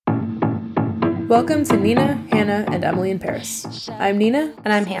Welcome to Nina, Hannah, and Emily in Paris. I'm Nina.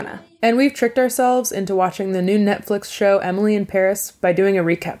 And I'm Hannah. And we've tricked ourselves into watching the new Netflix show Emily in Paris by doing a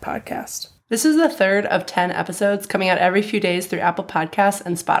recap podcast. This is the third of 10 episodes coming out every few days through Apple Podcasts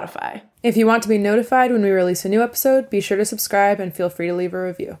and Spotify. If you want to be notified when we release a new episode, be sure to subscribe and feel free to leave a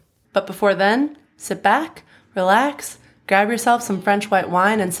review. But before then, sit back, relax, grab yourself some French white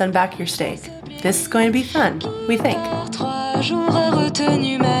wine, and send back your steak. This is going to be fun, we think.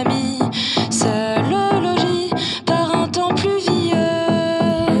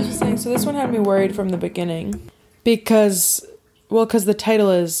 So this one had me worried from the beginning because the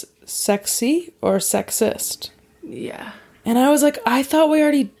title is Sexy or Sexist. Yeah. And I was like, I thought we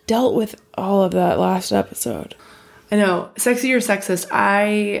already dealt with all of that last episode. I know. Sexy or Sexist,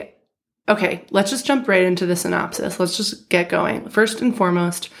 Okay, let's just jump right into the synopsis. Let's just get going. First and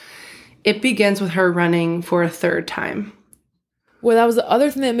foremost, it begins with her running for a third time. Well, that was the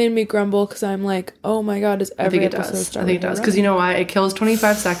other thing that made me grumble because I'm like, oh my God, is every episode starting? I think it does. Because you know why? It kills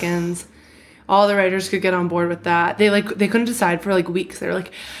 25 seconds. All the writers could get on board with that. They couldn't decide for weeks. They were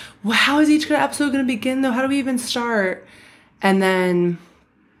like, well, how is each episode going to begin though? How do we even start? And then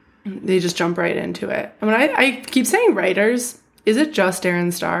they just jump right into it. I mean, I keep saying writers. Is it just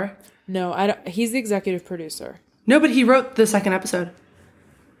Darren Star? No, I don't. He's the executive producer. No, but he wrote the second episode.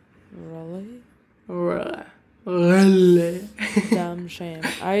 Really? Damn shame.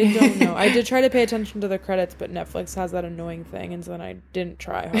 I don't know. I did try to pay attention to the credits, but Netflix has that annoying thing, and so then I didn't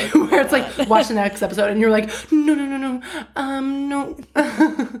try hard. Where it's like, watch the next episode, and you're like, no. No.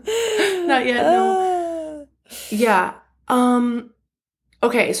 Not yet, no. Yeah.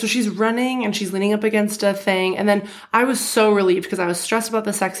 Okay, so she's running, and she's leaning up against a thing, and then I was so relieved, because I was stressed about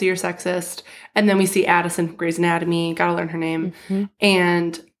the Sexy or Sexist, and then we see Addison from Grey's Anatomy, gotta learn her name,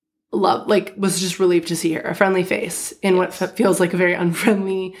 and was just relieved to see her, a friendly face in what feels like a very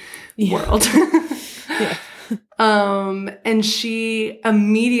unfriendly world. Yeah. And she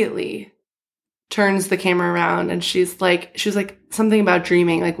immediately turns the camera around, and she was like something about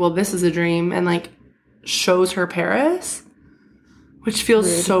dreaming, well, this is a dream, and shows her Paris, which feels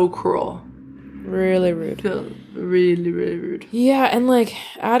rude. So cruel. Really rude. Feels really, really rude. Yeah, and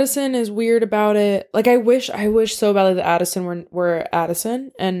Addison is weird about it. I wish so badly that Addison were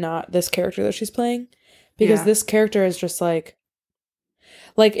Addison and not this character that she's playing. Because this character is just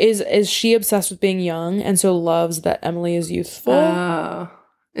is she obsessed with being young and so loves that Emily is youthful?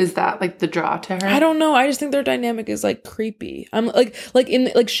 Is that the draw to her? I don't know. I just think their dynamic is creepy. I'm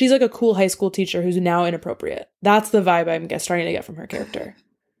she's a cool high school teacher who's now inappropriate. That's the vibe I'm starting to get from her character.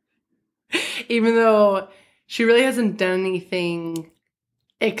 Even though she really hasn't done anything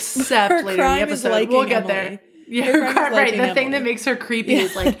except her later in the episode. We'll get Emily. there. Yeah, her crime, right. The thing that makes her creepy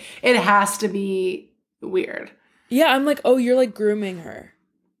is it has to be weird. Yeah, I'm oh, you're grooming her.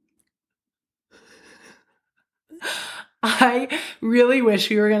 I really wish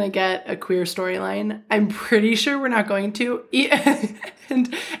we were going to get a queer storyline. I'm pretty sure we're not going to. And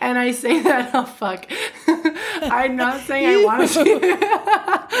I say that, oh, fuck. I'm not saying I want to see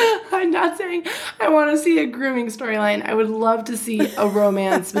I'm not saying I want to see a grooming storyline. I would love to see a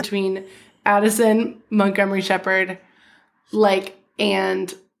romance between Addison, Montgomery Shepherd,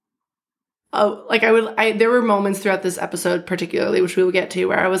 and there were moments throughout this episode particularly, which we will get to,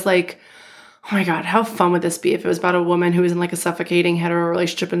 where I was like, oh my God, how fun would this be if it was about a woman who is in a suffocating hetero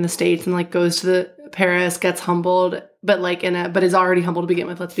relationship in the States and goes to Paris, gets humbled, but is already humble to begin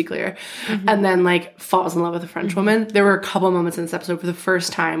with, let's be clear. Mm-hmm. And then falls in love with a French woman. There were a couple moments in this episode for the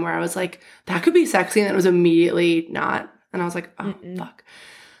first time where I was like, that could be sexy, and it was immediately not. And I was like, oh, fuck.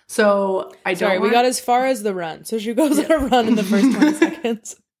 So we got as far as the run. So she goes on a run in the first 20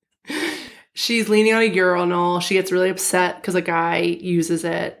 seconds. She's leaning on a urinal. She gets really upset because a guy uses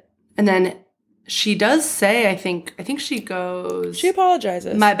it. And then she does say, I think she goes... She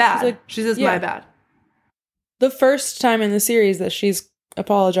apologizes. My bad. She says, my bad. The first time in the series that she's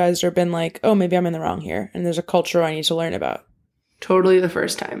apologized or been oh, maybe I'm in the wrong here, and there's a culture I need to learn about. Totally the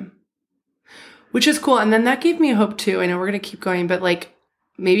first time. Which is cool. And then that gave me hope, too. I know we're going to keep going, but,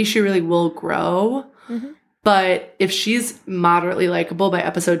 maybe she really will grow. Mm-hmm. But if she's moderately likable by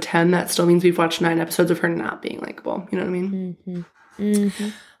episode 10, that still means we've watched 9 episodes of her not being likable. You know what I mean? Mm-hmm. Mm-hmm.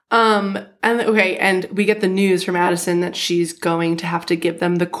 And we get the news from Addison that she's going to have to give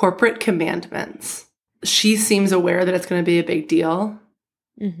them the corporate commandments. She seems aware that it's going to be a big deal.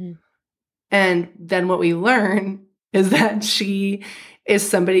 Mm-hmm. And then what we learn is that she is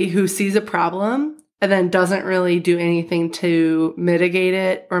somebody who sees a problem and then doesn't really do anything to mitigate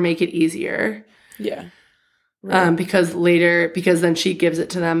it or make it easier. Yeah. Right. Because then she gives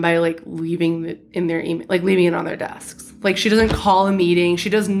it to them by like leaving it in their email, like leaving it on their desks. Like she doesn't call a meeting. She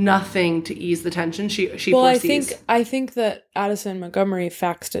does nothing to ease the tension. She foresees. I think that Addison Montgomery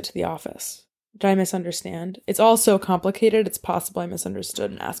faxed it to the office. Did I misunderstand? It's all so complicated. It's possible I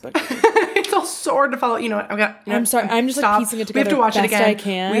misunderstood an aspect of it. It's all so hard to follow. You know what? I'm sorry. I'm just like piecing it together. We have to watch it again. I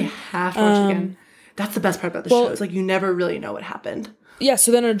can. We have to watch it again. That's the best part about the show. It's like you never really know what happened. Yeah,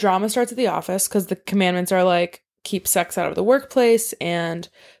 so then a drama starts at the office because the commandments are like, keep sex out of the workplace and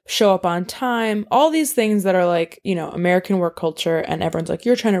show up on time. All these things that are like, you know, American work culture. And everyone's like,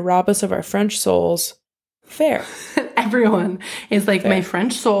 you're trying to rob us of our French souls. Fair. Everyone is like, my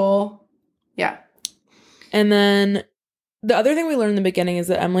French soul. Yeah. And then the other thing we learned in the beginning is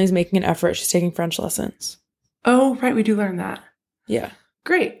that Emily's making an effort. She's taking French lessons. Oh, right. We do learn that. Yeah.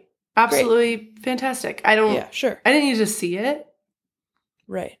 Great. Absolutely fantastic. Yeah, sure. I didn't need to see it.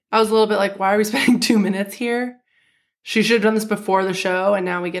 Right. I was a little bit like, why are we spending 2 minutes here? She should have done this before the show, and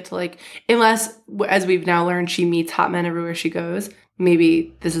now we get to like, unless, as we've now learned, she meets hot men everywhere she goes.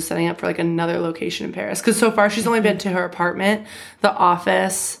 Maybe this is setting up for like another location in Paris. Because so far she's only been to her apartment, the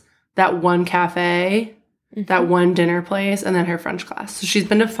office, that one cafe, that one dinner place, and then her French class. So she's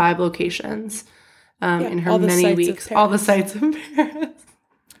been to 5 locations in her many weeks. All the sites in Paris.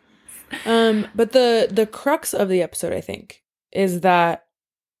 But the crux of the episode, I think, is that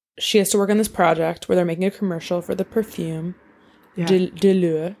she has to work on this project where they're making a commercial for the perfume,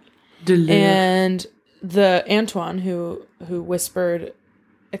 Deleu. And the Antoine, who whispered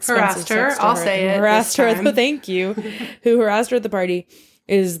expensive harassed her. Sex to I'll her, say it. Harassed her. Thank you. Who harassed her at the party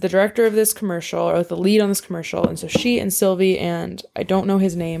is the director of this commercial, or the lead on this commercial. And so she and Sylvie and I don't know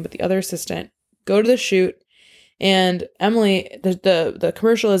his name, but the other assistant go to the shoot. And Emily, the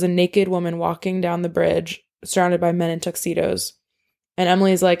commercial is a naked woman walking down the bridge, surrounded by men in tuxedos. And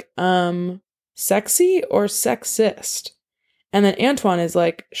Emily's like, sexy or sexist? And then Antoine is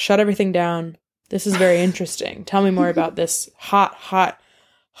like, shut everything down. This is very interesting. Tell me more about this hot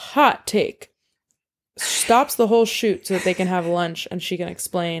take. Stops the whole shoot so that they can have lunch and she can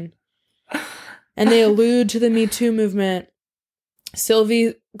explain. And they allude to the Me Too movement.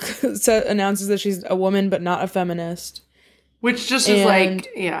 Sylvie announces that she's a woman but not a feminist. Which just is like,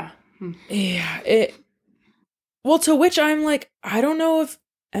 yeah. Yeah. Well, to which I'm like, I don't know if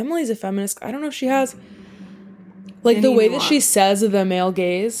Emily's a feminist. I don't know if she has... Like, the way that she says the male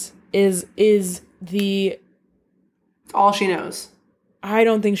gaze is the... all she knows. I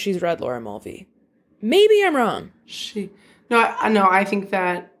don't think she's read Laura Mulvey. Maybe I'm wrong. I think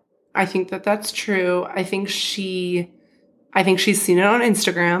that that's true. I think she's seen it on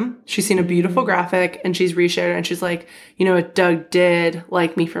Instagram. She's seen a beautiful graphic and she's reshared it and she's like, you know what, Doug did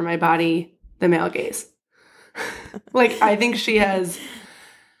like me for my body, the male gaze. Like, because she actually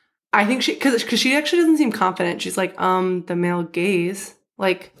doesn't seem confident. She's like, the male gaze,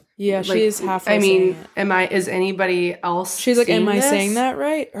 like, yeah, she is halfway. I mean, is anybody else? She's like, am I this? saying that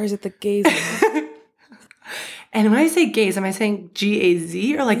right, or is it the gaze? And when I say gaze, am I saying GAZ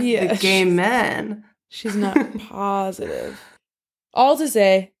or like the gay men? She's not positive. All to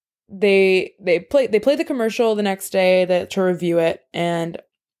say, they played the commercial the next day to review it, and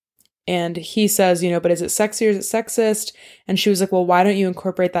he says, but is it sexy or is it sexist? And she was like, well, why don't you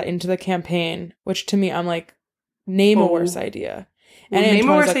incorporate that into the campaign? Which to me, I'm like, name a worse idea. And name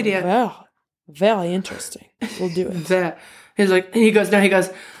a worse idea. Well, very interesting. We'll do it. He goes,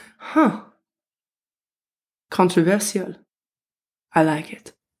 huh. Controversial. I like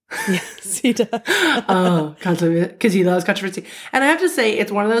it. Yes, he does. Because he loves controversy. And I have to say, it's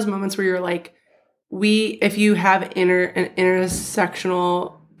one of those moments where you're like, if you have an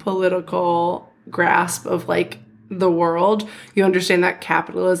intersectional political grasp of like the world, you understand that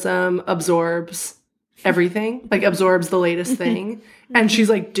capitalism absorbs everything, like absorbs the latest thing. And she's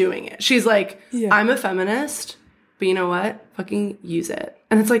like doing it. She's like, I'm a feminist, but you know what? Fucking use it.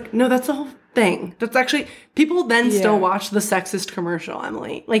 And it's like, no, that's the whole thing. That's actually, people then still watch the sexist commercial,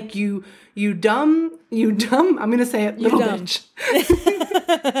 Emily. Like, you dumb, I'm going to say it, little bitch.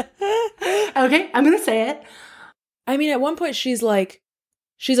 Okay, I'm going to say it. I mean, at one point she's like,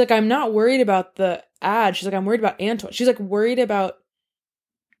 I'm not worried about the ad. She's like, I'm worried about Antoine. She's like worried about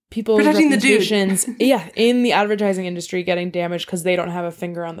people's protecting reputations, the dude. In the advertising industry getting damaged because they don't have a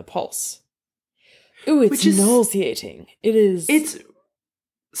finger on the pulse. Ooh, it's nauseating. It is. It's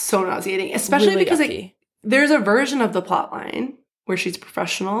so nauseating, especially really because there's a version of the plot line where she's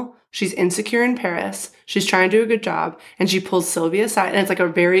professional, she's insecure in Paris, she's trying to do a good job, and she pulls Sylvia aside, and it's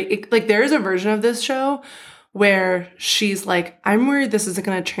like there is a version of this show where she's like, I'm worried this isn't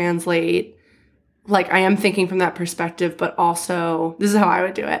going to translate. Like, I am thinking from that perspective, but also, this is how I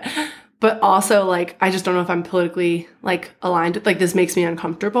would do it. but also like I just don't know if I'm politically like aligned. Like this makes me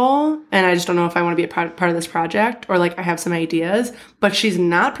uncomfortable, and I just don't know if I want to be a part of this project, or like I have some ideas. But she's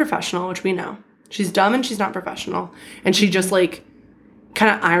not professional, which we know. She's dumb and she's not professional, and she just like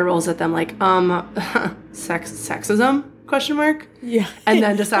kind of eye rolls at them like sexism question mark. Yeah, and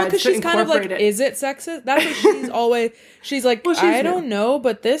then decides to she's incorporate kind of like, it. is it sexist? That's what she's always. She's like, Well, she's I don't know,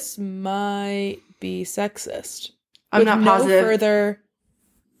 but this might be sexist. I'm not positive.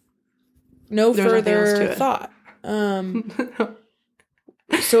 No There's nothing else to further it. thought.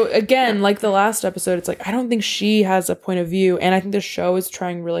 So again, like the last episode, it's like I don't think she has a point of view, and I think the show is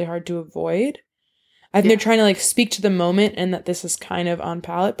trying really hard to avoid. I think they're trying to like speak to the moment, and that this is kind of on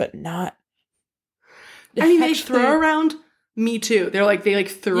palette, but not. I mean, they throw around Me Too. They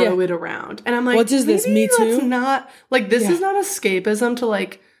throw it around, and I'm like, what is this? Me Too? That's not like this is not escapism to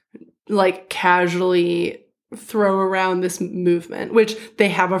like casually throw around this movement, which they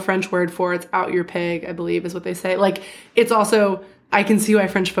have a French word for. It's out your pig, I believe, is what they say. Like, it's also, I can see why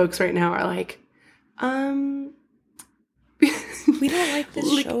French folks right now are like, we don't like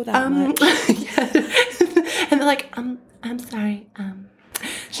this show that much. Yeah. And they're like, I'm sorry,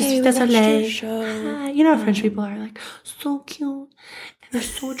 hey, that's your show. Hi. You know how French people are like so cute and they're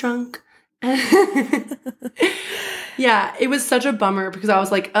so drunk. Yeah, it was such a bummer because I was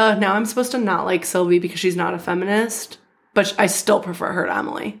like, now I'm supposed to not like Sylvie because she's not a feminist, but I still prefer her to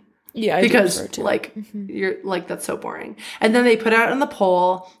Emily. Yeah, I because do prefer to. like you're like that's so boring. And then they put out in the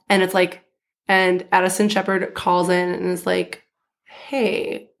poll, and it's like, and Addison Shepherd calls in and is like,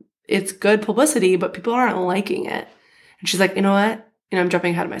 "Hey, it's good publicity, but people aren't liking it." And she's like, "You know what? I'm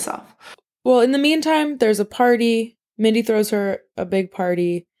jumping ahead of myself." Well, in the meantime, there's a party. Mindy throws her a big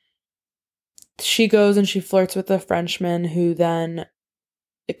party. She goes and she flirts with a Frenchman who then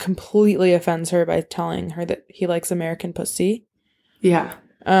it completely offends her by telling her that he likes American pussy. Yeah.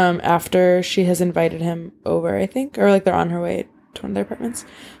 After she has invited him over, I think, or like they're on her way to one of their apartments.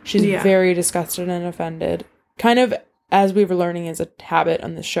 She's very disgusted and offended. Kind of, as we were learning, is a habit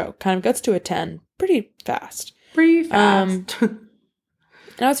on this show. Kind of gets to a 10 pretty fast. And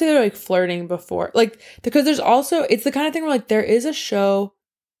I would say they're like flirting before, like, because there's also, it's the kind of thing where like there is a show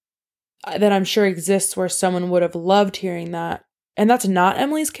that I'm sure exists where someone would have loved hearing that. And that's not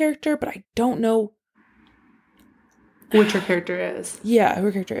Emily's character, but I don't know which her character is. Yeah, who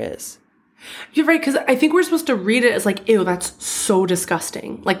her character is. You're right, because I think we're supposed to read it as like, ew, that's so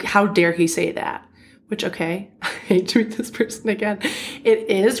disgusting. Like, how dare he say that? Which, okay, I hate to meet this person again. It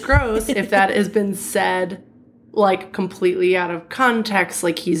is gross if that has been said like completely out of context,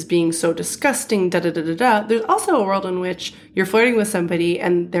 like he's being so disgusting, da-da-da-da-da. There's also a world in which you're flirting with somebody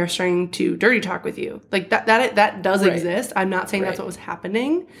and they're starting to dirty talk with you. Like that does exist. I'm not saying that's what was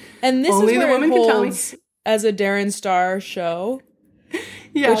happening. And this Only is where the woman it can tell me. holds as a Darren Star show.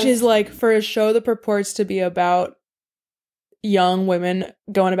 Yes. Which is like, for a show that purports to be about young women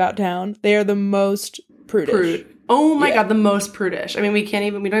going about town, they are the most prudish. Oh my God, the most prudish. I mean, we don't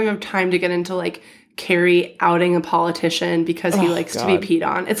even have time to get into like Carrie outing a politician because he likes to be peed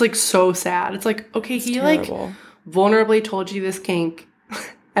on. It's like so sad. It's like, okay, it's terrible. Like vulnerably told you this kink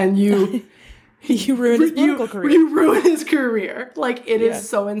and you you ruined his political career. You ruined his career. Like it is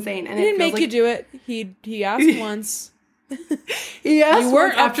so insane. And he didn't make like, you do it. He asked once. He asked you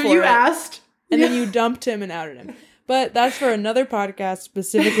weren't after you asked. And then you dumped him and outed him. But that's for another podcast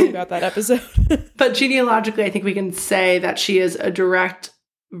specifically about that episode. But genealogically, I think we can say that she is a direct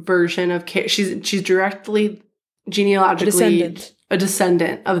version of Carrie. She's directly genealogically a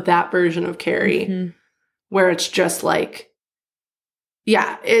descendant of that version of Carrie, where it's just like,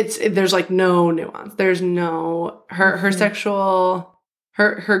 yeah, there's like no nuance. There's no her sexual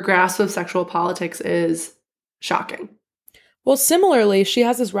her grasp of sexual politics is shocking. Well, similarly, she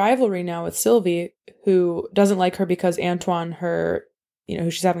has this rivalry now with Sylvie, who doesn't like her because Antoine, who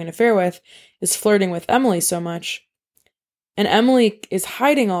she's having an affair with, is flirting with Emily so much. And Emily is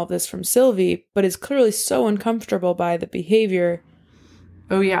hiding all of this from Sylvie, but is clearly so uncomfortable by the behavior.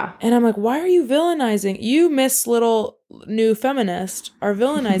 Oh, yeah. And I'm like, why are you villainizing? You, Miss Little New Feminist, are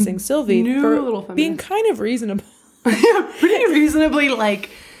villainizing Sylvie for being kind of reasonable. Yeah, pretty reasonably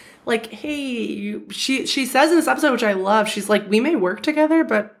like, hey, she says in this episode, which I love, she's like, we may work together,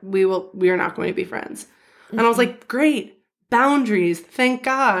 but we are not going to be friends. And I was like, great. Boundaries. Thank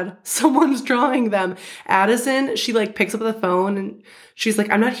God someone's drawing them. Addison, she like picks up the phone and she's like,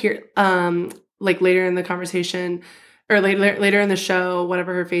 I'm not here. Like later in the conversation or later in the show,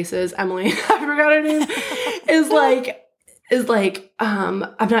 whatever her face is, Emily, I forgot her name, is like,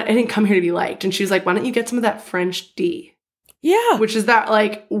 I didn't come here to be liked. And she's like, why don't you get some of that French D? Yeah. Which is that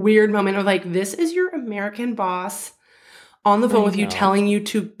like weird moment of like, this is your American boss on the phone with you telling you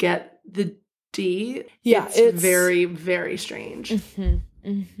to get the D, Yeah, it's very, very strange.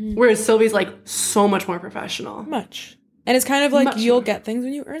 Whereas Sylvie's like so much more professional. Much. And it's kind of like Much you'll more. get things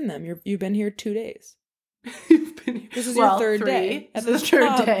when you earn them. You've been here 2 days. You've been here. This is your third day. This is the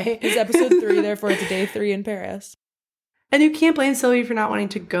third day. It's episode 3, therefore it's day 3 in Paris. And you can't blame Sylvie for not wanting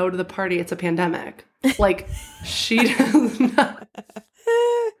to go to the party. It's a pandemic. Like, she does not.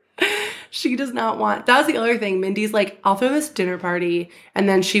 She does not want. That was the other thing. Mindy's like, I'll throw this dinner party. And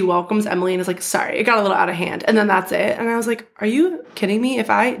then she welcomes Emily and is like, sorry, it got a little out of hand. And then that's it. And I was like, are you kidding me? If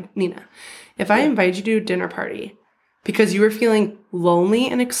I invited you to a dinner party because you were feeling lonely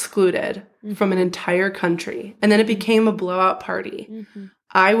and excluded from an entire country, and then it became a blowout party,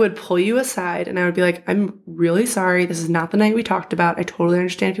 I would pull you aside and I would be like, I'm really sorry. This is not the night we talked about. I totally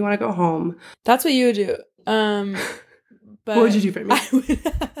understand if you want to go home. That's what you would do. But what would you do for me?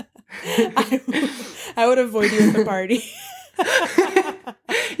 I would avoid you at the party.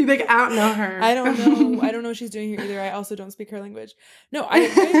 You'd be like, I don't know her. I don't know what she's doing here either. I also don't speak her language. No,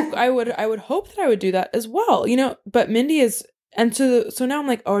 I would hope that I would do that as well. You know, but Mindy is, and so now I'm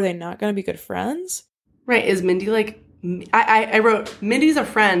like, oh, are they not going to be good friends? Right? Is Mindy like? I wrote Mindy's a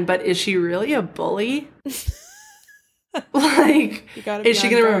friend, but is she really a bully? Like, is she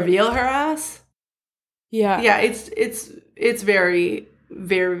going to reveal her ass? Yeah. Yeah. It's very,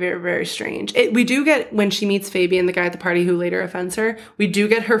 very, very, very strange. We do get, when she meets Fabian, the guy at the party who later offends her, we do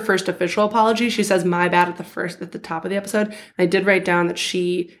get her first official apology. She says, my bad at the top of the episode. And I did write down that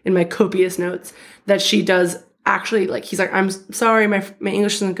she, in my copious notes, that she does actually, like, he's like, I'm sorry, my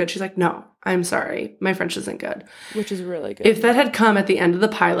English isn't good. She's like, no, I'm sorry, my French isn't good. Which is really good. If that had come at the end of the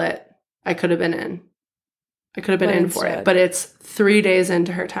pilot, I could have been in. I could have been in for it. But it's 3 days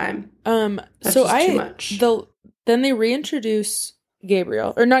into her time. That's so just too much. Then they reintroduce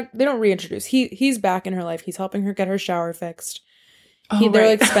Gabriel, or not? They don't reintroduce. He's back in her life. He's helping her get her shower fixed.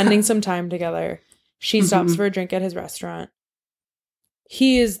 They're like spending some time together. She stops for a drink at his restaurant.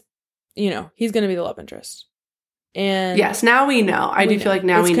 He is, he's going to be the love interest. And yes, now we know. I do feel like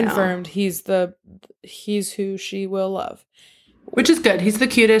now we know. It's confirmed. He's who she will love. Which is good. He's the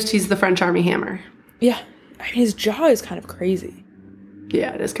cutest. He's the French Army Hammer. Yeah. I mean, his jaw is kind of crazy.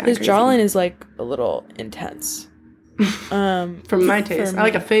 Yeah, it is kind of crazy. His jawline is like a little intense. From my taste. I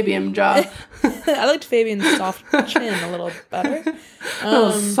like a Fabian jaw. I liked Fabian's soft chin a little better. A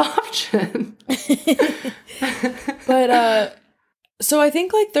little soft chin. But, so I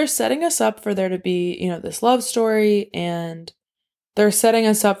think like they're setting us up for there to be, this love story, and they're setting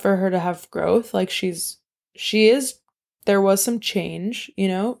us up for her to have growth. Like there was some change,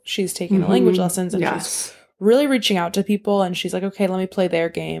 she's taking the language lessons and she's really reaching out to people, and she's like, okay, let me play their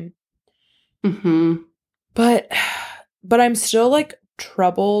game. But I'm still like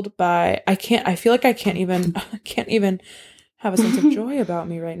troubled by, I feel like I can't even have a sense of joy about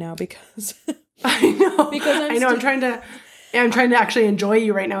me right now because I know. I'm trying to actually enjoy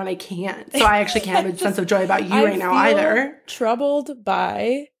you right now, and I can't. So I actually can't have a sense of joy about you right now either. Troubled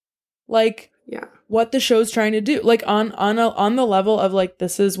by, like, what the show's trying to do, like on the level of like,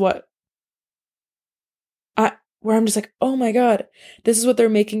 this is what where I'm just like, oh my god, this is what they're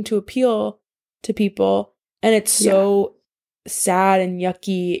making to appeal to people, and it's so sad and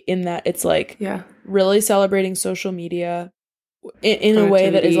yucky in that it's like really celebrating social media in a way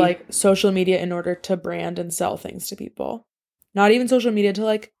that is like social media in order to brand and sell things to people. Not even social media to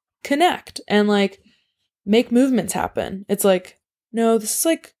like connect and like make movements happen. It's like, no, this is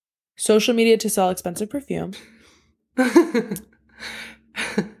like social media to sell expensive perfume.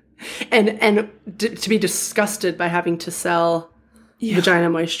 and to be disgusted by having to sell vagina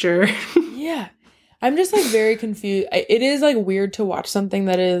moisture. Yeah. I'm just like very confused. It is like weird to watch something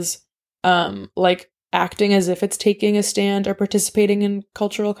that is like acting as if it's taking a stand or participating in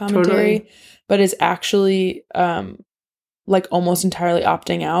cultural commentary, but is actually like almost entirely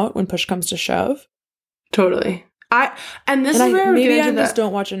opting out when push comes to shove. Totally. Just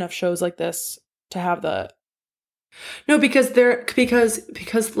don't watch enough shows like this to have the. No, because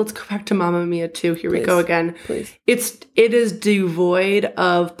let's go back to Mamma Mia 2. Here we go again. Please. It is devoid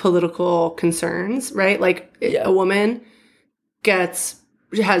of political concerns, right? Like a woman has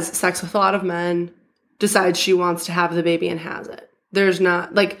sex with a lot of men, decides she wants to have the baby and has it. There's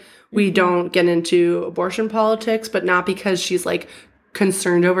not like, we don't get into abortion politics, but not because she's like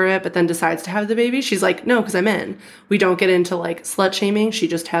concerned over it, but then decides to have the baby. She's like, no, because I'm in. We don't get into like slut shaming. She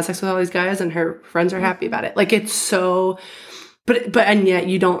just has sex with all these guys and her friends are happy about it. Like, it's so, and yet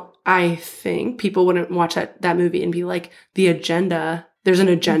you don't, I think people wouldn't watch that movie and be like, the agenda, there's an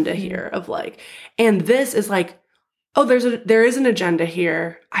agenda here of like, and this is like Oh, there is an agenda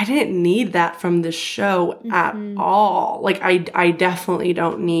here. I didn't need that from the show at all. Like I definitely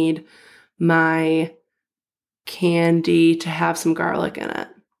don't need my candy to have some garlic in it.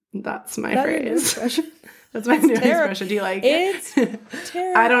 That's my phrase. That's my new expression. Do you like it? It's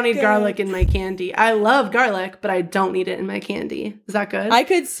I don't need garlic in my candy. I love garlic, but I don't need it in my candy. Is that good? I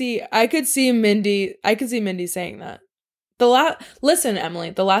could see Mindy saying that. Listen, Emily,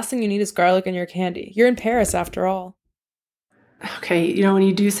 the last thing you need is garlic in your candy. You're in Paris after all. Okay, you know, when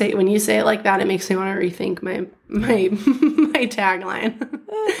you say it like that, it makes me want to rethink my my tagline.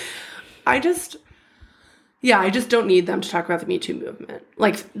 I just don't need them to talk about the Me Too movement.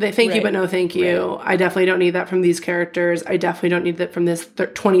 Like, they thank you, but no thank you. Right. I definitely don't need that from these characters. I definitely don't need that from this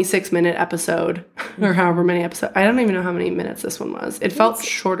 26-minute episode or however many episodes. I don't even know how many minutes this one was. It felt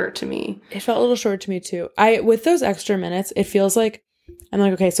shorter to me. It felt a little shorter to me too. With those extra minutes, it feels like, I'm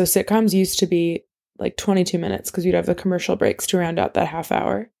like, okay, so sitcoms used to be like 22 minutes because you'd have the commercial breaks to round out that half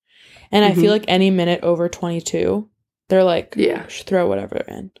hour. And I feel like any minute over 22, they're like, throw whatever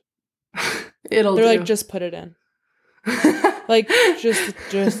in. They're like, just put it in. Like,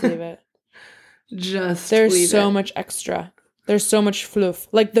 just leave it. There's so much extra. There's so much fluff.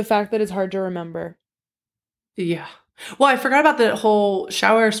 Like, the fact that it's hard to remember. Yeah. Well, I forgot about the whole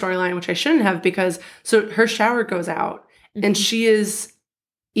shower storyline, which I shouldn't have, because so her shower goes out and she is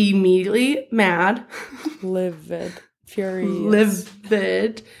immediately mad. Livid. Furious.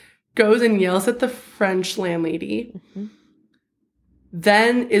 Livid. Goes and yells at the French landlady.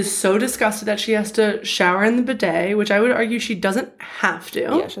 Then is so disgusted that she has to shower in the bidet, which I would argue she doesn't have to.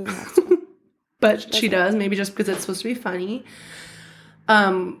 Yeah, she doesn't have to. But she does, maybe just because it's supposed to be funny.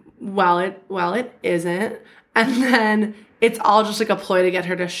 While it isn't. And then it's all just like a ploy to get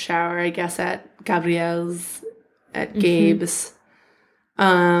her to shower, I guess, at Gabrielle's, at Gabe's.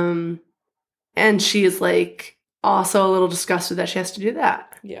 And she is like also a little disgusted that she has to do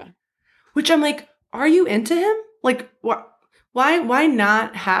that. Yeah. Which I'm like, are you into him? Like, why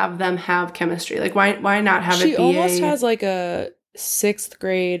not have them have chemistry? Like, why not have it be She almost has like a 6th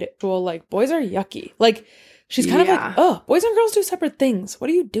grade, well, like, boys are yucky. Like, she's kind of like, oh, boys and girls do separate things. What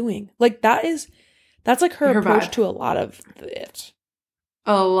are you doing? Like, that's like her approach vibe to a lot of it.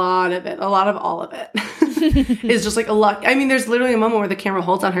 A lot of all of it is just like a lot. I mean, there's literally a moment where the camera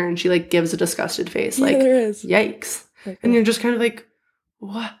holds on her and she like gives a disgusted face. Like, there is. Yikes. And you're just kind of like,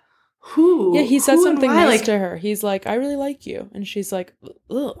 what? Who? Yeah, he said something nice to her. He's like, I really like you. And she's like,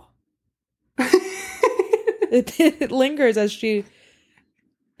 ugh. It lingers as she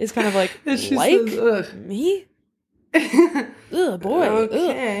is kind of like, says, me? Ugh, boy.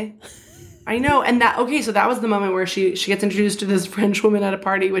 Okay. Ugh. I know. And so that was the moment where she gets introduced to this French woman at a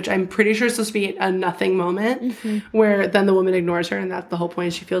party, which I'm pretty sure is supposed to be a nothing moment, where then the woman ignores her, and that's the whole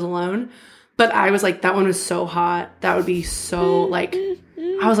point. She feels alone. But I was like, that one was so hot. That would be so, like,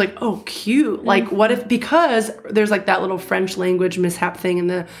 I was like, oh, cute. Like, what if, because there's like that little French language mishap thing in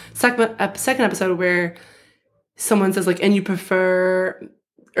the second episode where someone says like, and you prefer,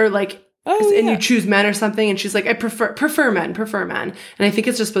 or like, you choose men or something, and she's like, I prefer men. And I think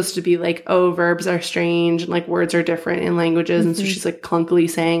it's just supposed to be like, oh, verbs are strange and like words are different in languages, and so she's like clunkily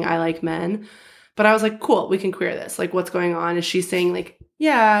saying I like men. But I was like, cool, we can queer this. Like, what's going on? Is she saying like,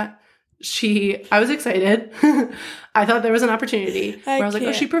 yeah, I was excited. I thought there was an opportunity where I was like,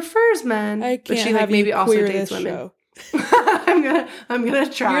 oh, she prefers men, but she like maybe also dates women. I'm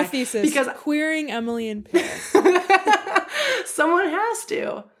gonna try. Your thesis, because queering Emily in Paris. Someone has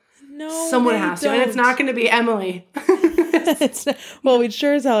to. No, someone has to, and it's not going to be Emily. Well, we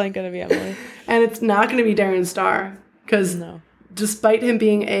sure as hell ain't going to be Emily, and it's not going to be Darren Star, because despite him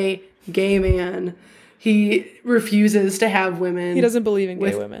being a gay man, he refuses to have women. He doesn't believe in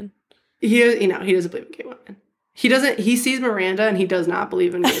gay women. He doesn't believe in gay women. He sees Miranda and he does not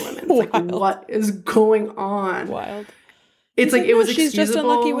believe in gay women. It's like, what is going on? Wild. It's like, it was excusable. She's just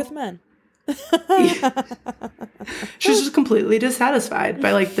unlucky with men. She's just completely dissatisfied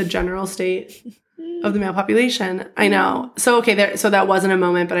by like the general state of the male population. I know. So okay, so that wasn't a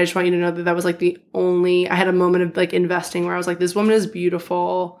moment, but I just want you to know that was like I had a moment of like investing where I was like, this woman is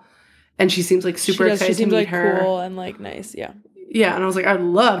beautiful and she seems like super excited to meet like her. Cool and like nice. Yeah. Yeah. And I was like, I'd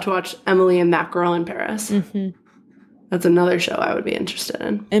love to watch Emily and That Girl in Paris. That's another show I would be interested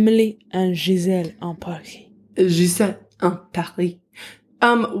in. Emily and Giselle en Paris. Giselle en Paris.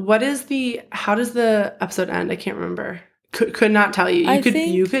 How does the episode end? I can't remember. Could not tell you.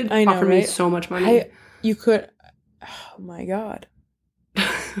 You could offer me so much money. You could. Oh my God.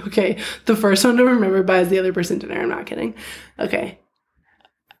 Okay. The first one to remember buys the other person dinner. I'm not kidding. Okay.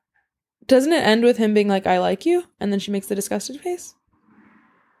 Doesn't it end with him being like, I like you? And then she makes the disgusted face?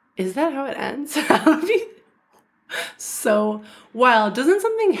 Is that how it ends? So wild. Doesn't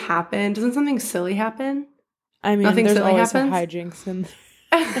something happen? Doesn't something silly happen? I mean, Nothing there's silly always happens? a hijinks in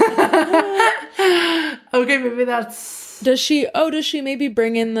Okay, maybe that's... Does she maybe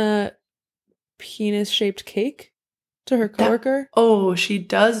bring in the penis-shaped cake to her coworker? Oh, she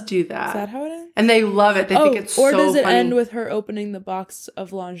does do Is that how it ends? And they love it. They think it's so or does it funny. end with her opening the box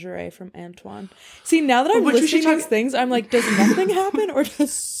of lingerie from Antoine? See, now that I'm Which we listening should to these things, I'm like, does nothing happen or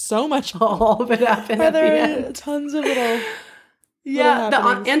does so much all of it happen Are at the there end? tons of little... Yeah, the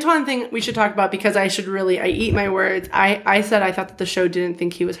happenings. Antoine thing we should talk about because I eat my words. I said I thought that the show didn't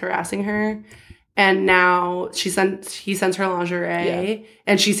think he was harassing her. And now he sends her lingerie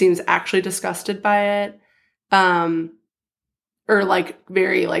and she seems actually disgusted by it. Or like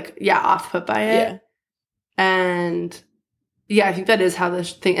very like, off put by it. Yeah. And yeah, I think that is how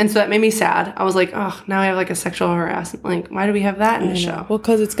this thing, and so that made me sad. I was like, oh, now we have like a sexual harassment. Like, why do we have that in the show? Well,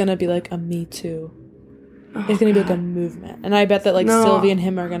 because it's going to be like a Me Too. Oh, it's going to be like a movement. And I bet that like No. Sylvie and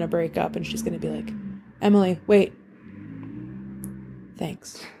him are going to break up and she's going to be like, Emily, wait.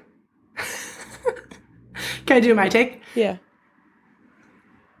 Thanks. Can I do my take? Yeah.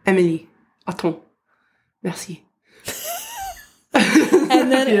 Emily, attends. Merci.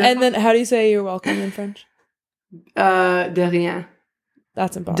 And then how do you say you're welcome in French? De rien.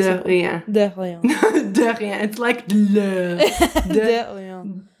 That's impossible. De rien. De rien. De rien. It's like le. De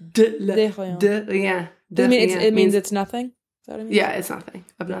rien. De, le, De rien. de rien. Does it mean it means it's nothing? Is that what it means? Yeah, it's nothing.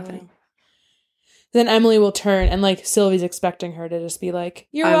 Of nothing. Then Emily will turn and like Sylvie's expecting her to just be like,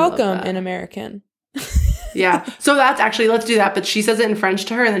 "You're I love welcome" that. in American. Yeah. So that's actually, let's do that. But she says it in French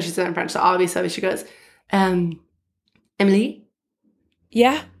to her and then she says it in French. So obviously she goes, Emily?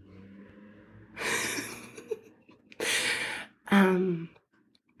 Yeah.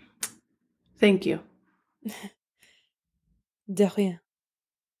 Thank you. De rien.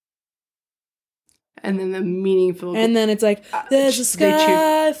 And then the meaningful. And then it's like, there's a they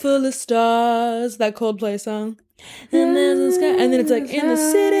sky full of stars, that Coldplay song. And there's a sky, and then it's like, in the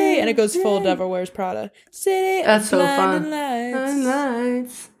city, and it goes full Devil Wears Prada. City That's of so fun. blinding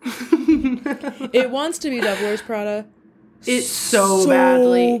lights. Nice. It wants to be Devil Wears Prada. It's so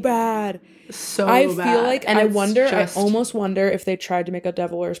badly. bad. So I bad. feel like, and I it's wonder, just- I almost wonder if they tried to make a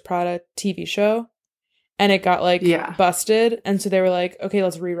Devil Wears Prada TV show and it got like busted. And so they were like, okay,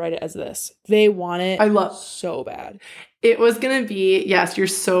 let's rewrite it as this. They want it so bad. It was going to be, yes, you're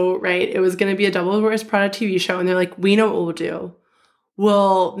so right. It was going to be a Devil Wears Prada TV show. And they're like, we know what we'll do.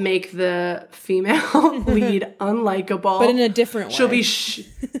 We'll make the female lead unlikable. But in a different way. She'll be,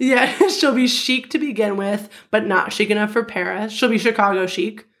 she'll be chic to begin with, but not chic enough for Paris. She'll be Chicago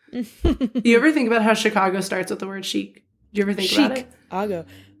chic. You ever think about how Chicago starts with the word chic? Do you ever think about it? Chicago.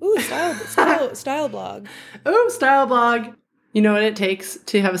 Ooh, style blog. Ooh, style blog. You know what it takes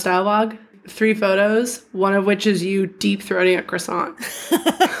to have a style blog? 3 photos, one of which is you deep throating a croissant.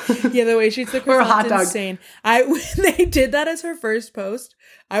 Yeah, the way she eats the Or a hot croissant's dog. insane. When they did that as her first post,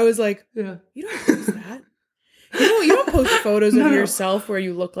 I was like, Yeah. you don't post that. You don't post photos of yourself where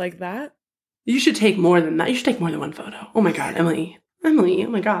you look like that. You should take more than that. You should take more than 1 photo. Oh my God, Emily, oh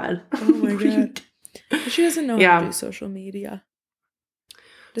my God. Oh my God. She doesn't know how to do social media.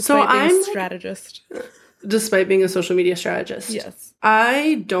 Despite being I'm a strategist. Despite being a social media strategist. Yes.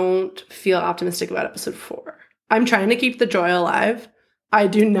 I don't feel optimistic about episode 4. I'm trying to keep the joy alive. I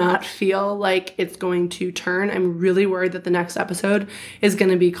do not feel like it's going to turn. I'm really worried that the next episode is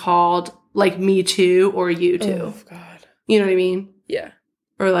going to be called like Me Too or You Too. Oh, God. You know what I mean? Yeah.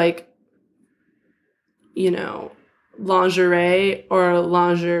 Or like, lingerie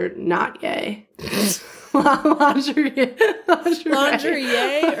or not yay. Lingerie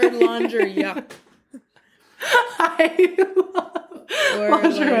or lingerie? I love Or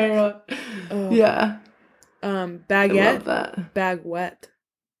lingerie. Yeah. I Baguette. love that. Bag wet.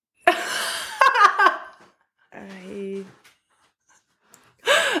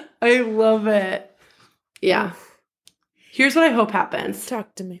 I love it. Yeah. Here's what I hope happens.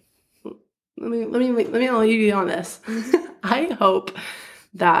 Talk to me. Let me lead you on this. I hope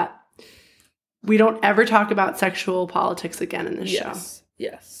that we don't ever talk about sexual politics again in this show.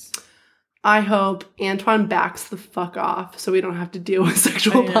 Yes. I hope Antoine backs the fuck off so we don't have to deal with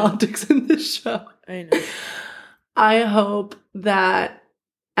sexual politics in this show. I know. I hope that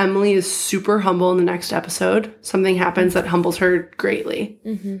Emily is super humble in the next episode. Something happens that humbles her greatly.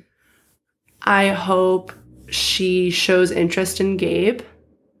 Mm-hmm. I hope she shows interest in Gabe.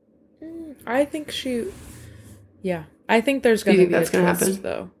 I think I think there's going to be that's a gonna twist, happen?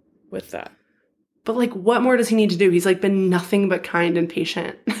 though, with that. But, like, what more does he need to do? He's, like, been nothing but kind and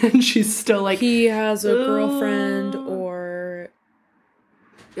patient. And she's still, like... He has a girlfriend or...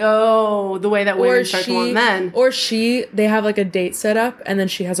 Oh, the way that women start to want men. Or they have like a date set up and then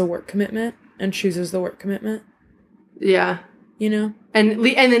she has a work commitment and chooses the work commitment. Yeah. You know? And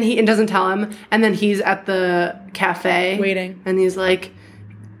then he doesn't tell him. And then he's at the cafe. Waiting. And he's like,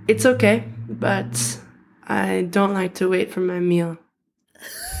 it's okay, but I don't like to wait for my meal.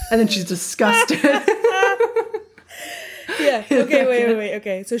 And then she's disgusted. Yeah. Okay, wait.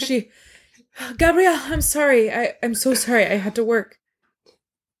 Okay. So Gabrielle, I'm sorry. I'm so sorry. I had to work.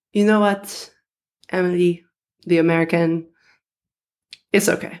 You know what, Emily, the American, it's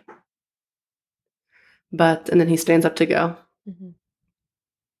okay. And then he stands up to go. Mm-hmm.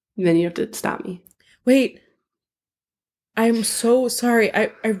 Then you have to stop me. Wait. I'm so sorry.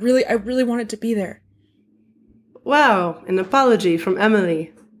 I really wanted to be there. Wow, an apology from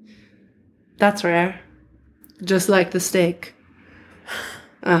Emily. That's rare. Just like the steak.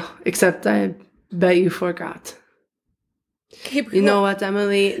 Oh, except I bet you forgot. Gabriel. You know what,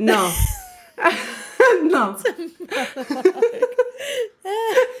 Emily? No. No.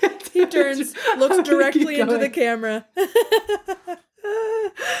 He turns, looks directly into the camera.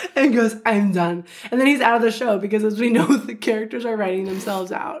 And goes, I'm done. And then he's out of the show because, as we know, the characters are writing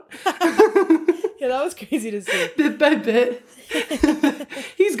themselves out. Yeah, that was crazy to see. Bit by bit.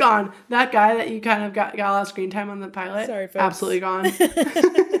 He's gone. That guy that you kind of got a lot of screen time on the pilot. Sorry, folks. Absolutely gone.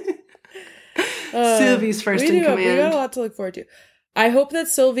 Sylvie's first in command. We got a lot to look forward to. I hope that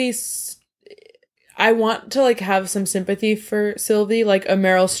I want to like have some sympathy for Sylvie, like a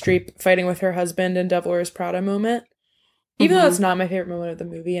Meryl Streep fighting with her husband in Devil Wears Prada moment. Even though it's not my favorite moment of the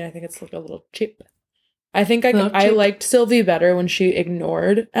movie, and I think it's like a little cheap. I think I liked Sylvie better when she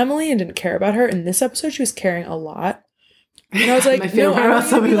ignored Emily and didn't care about her. In this episode, she was caring a lot. And I was like, no, I want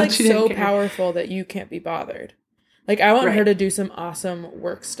you to be like so powerful that you can't be bothered. Like, I want her to do some awesome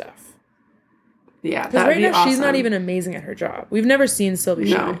work stuff. Yeah, because right now she's not even amazing at her job. We've never seen Sylvie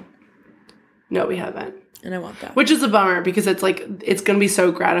shine. No, we haven't. And I want that. Which is a bummer because it's like, it's going to be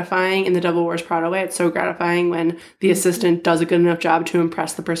so gratifying in the Devil Wears Prada way. It's so gratifying when the assistant does a good enough job to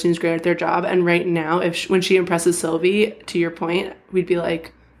impress the person who's great at their job. And right now, when she impresses Sylvie, to your point, we'd be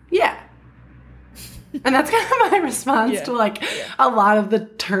like, yeah. And that's kind of my response to like a lot of the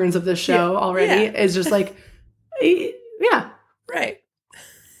turns of the show already is just like, yeah. Right.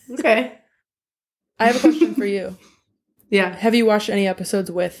 Okay. I have a question for you. Yeah. Have you watched any episodes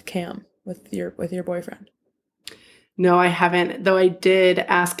with Cam? With your boyfriend? No, I haven't. Though I did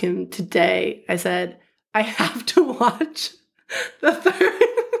ask him today. I said, I have to watch the third.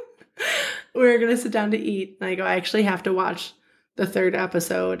 We're going to sit down to eat. And I go, I actually have to watch the third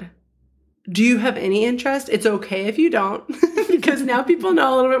episode. Do you have any interest? It's okay if you don't. Because now people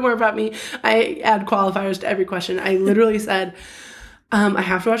know a little bit more about me. I add qualifiers to every question. I literally said, I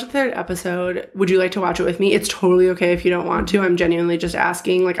have to watch the third episode. Would you like to watch it with me? It's totally okay if you don't want to. I'm genuinely just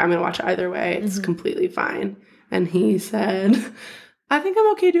asking. Like, I'm going to watch it either way. It's completely fine. And he said, I think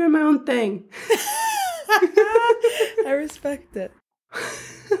I'm okay doing my own thing. I respect it.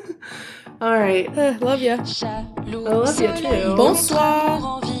 All right. Love ya. I love you too.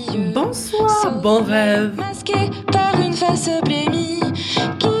 Bonsoir. Bonsoir. Bon rêve. Masqué par une face blémie.